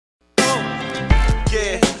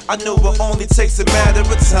I know it only takes a matter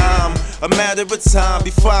of time,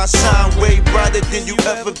 before I shine way brighter than you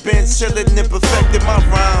ever been. Chillin' and perfecting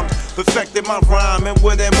my rhyme, and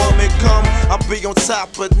when that moment come, I'll be on top,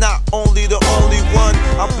 but not only the only one.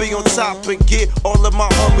 I'll be on top and get all of my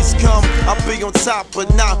homies come. I'll be on top,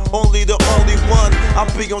 but not only the only one.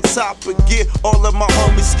 I'll be on top and get all of my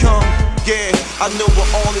homies come. Yeah, I know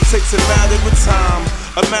it only takes a matter of time,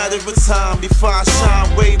 before I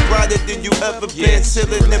shine way brighter than you ever been.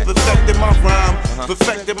 Chillin' and perfecting my rhyme,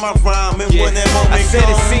 and when that moment I said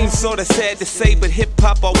comes. It seems sorta sad to say, but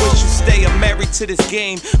hip-hop, I wish you stay. I'm married to this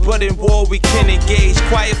game, but in war we can engage.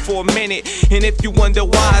 Quiet for a minute, and if you wonder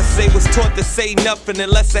why I say was taught to say nothing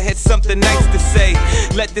unless I had something nice to say.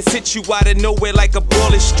 Let this hit you out of nowhere like a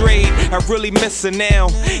bullet straight. I really miss her now,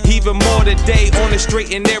 even more today. On a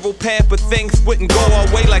straight and narrow path, but things wouldn't go our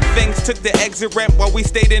way. Like things took the exit ramp while we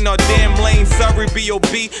stayed in our damn lane. Sorry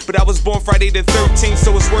B.O.B., but I was born Friday the 13th,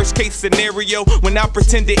 so it's worst case scenario when I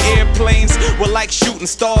pretended airplanes were like shooting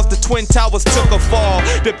stars. The Twin Towers took a fall.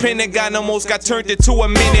 The Pentagon almost got turned into a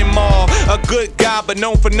mini mall. A good guy, but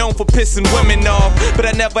known for pissing women off. But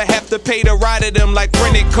I never have to pay to ride at them like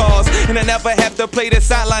rented cars, and I never have to play the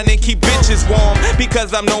sideline and keep bitches warm,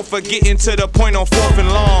 because I'm known for getting to the point on 4th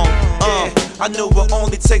and long. I know it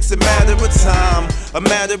only takes a matter of time,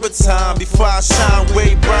 before I shine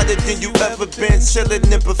way brighter than you ever been.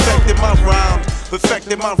 Chillin' and perfecting my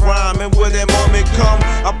rhyme, and when that moment come,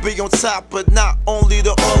 I'll be on top, but not only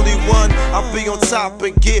the only one. I'll be on top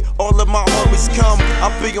and get all of my homies come.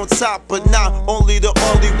 I'll be on top, but not only the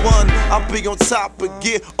only one. I'll be on top and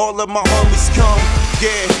get all of my homies come.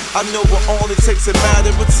 Yeah, I know it only takes a matter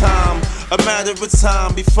of time,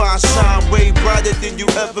 before I shine way brighter than you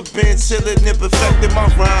ever been. Chillin' and perfecting my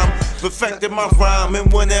rhyme,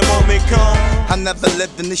 and when that moment come. I never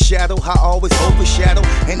lived in the shadow, I always overshadow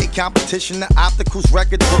any competition. The obstacles,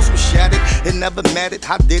 record books were shattered. It never mattered,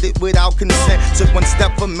 I did it without consent. Took one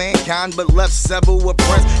step for mankind, but left several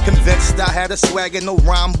oppressed. Convinced I had a swagger, no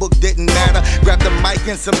rhyme book didn't matter. Grabbed a mic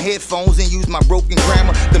and some headphones and used my broken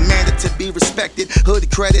grammar. Demanded to be respected, hood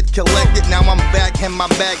credit collected. Now I'm back in my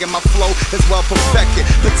bag and my flow is well perfected.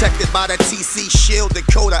 Protected by that TC shield, the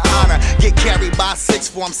code of honor. Get carried by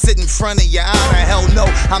 6'4", I'm sitting in front of your honor. Hell no,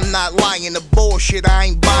 I'm not lying, the bullshit I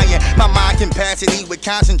ain't buying. My mind capacity with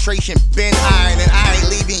concentration been iron, and I ain't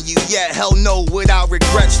leaving you yet, hell no, without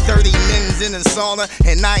regrets. 30 mins in the sauna,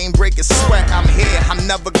 and I ain't break a sweat. I'm here, I'm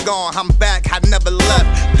never gone, I'm back, I never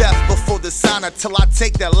left. Death before the sauna, till I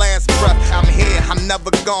take that last breath. I'm here, I'm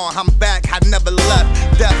never gone, I'm back, I never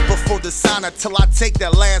left. Death before the sauna, till I take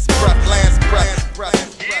that last breath.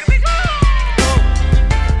 Here we go!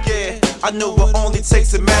 Yeah, I know it only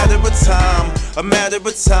takes a matter of time,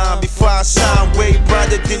 before I shine way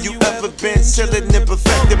brighter than you ever been. Chillin' and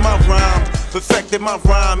perfecting my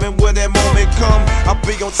rhyme, and when that moment come, I'll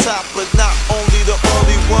be on top, but not only the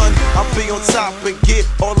only one. I'll be on top and get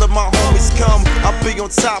all of my homies come. I'll be on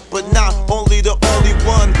top, but not only the only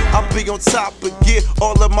one. I'll be on top and get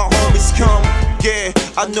all of my homies come. Yeah,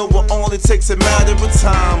 I know it only takes a matter of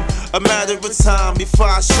time, before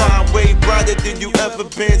I shine way brighter than you ever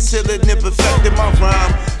been. Chillin' and perfecting my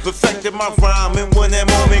rhyme, and when that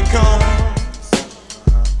moment come.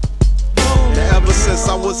 Ever since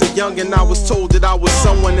I was a youngin', I was told that I was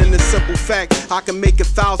someone, in the simple fact I can make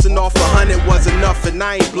 1,000 off 100 was enough, and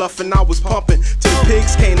I ain't bluffing. I was pumping till the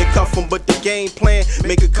pigs came to cuff 'em, but the game plan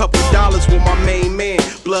make a couple dollars with my main man.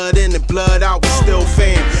 Blood in and blood out, we still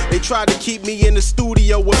fam. They tried to keep me in the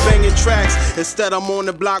studio with banging tracks. Instead I'm on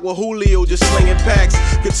the block with Julio just slinging packs.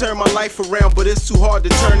 Could turn my life around, but it's too hard to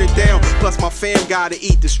turn it down. Plus my fam gotta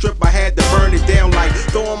eat, the strip I had to burn it down. Like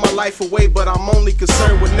throwing my life away, but I'm only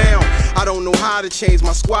concerned with now. I don't know how to change,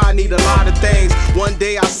 my squad need a lot of things. One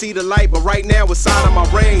day I see the light, but right now it's out of my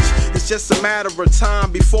range. It's just a matter of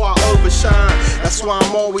time before I overshine. That's why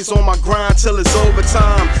I'm always on my grind till it's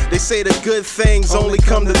overtime. They say the good things only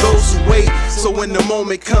come to those who wait. So when the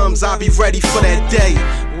moment comes, I'll be ready for that day.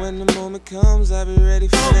 When the moment comes, I'll be ready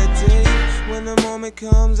for that day. When the moment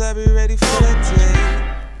comes, I'll be ready for that day.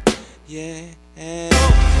 Yeah.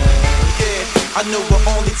 I know it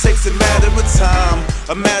only takes a matter of time,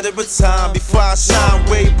 before I shine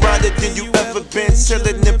way brighter than you ever been.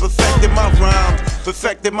 Chillin' and perfecting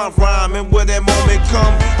my rhyme, and when that moment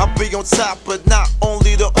come, I'll be on top, but not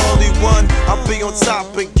only the only one. I'll be on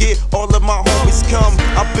top and get all of my homies come.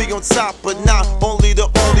 I'll be on top, but not only the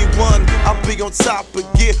only one. I'll be on top and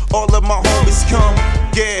get all of my homies come.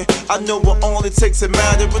 Yeah, I know it only takes a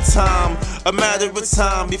matter of time,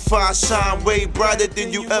 before I shine way brighter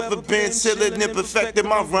than you ever been. Chillin' and perfecting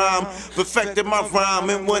my rhyme,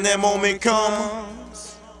 and when that moment come.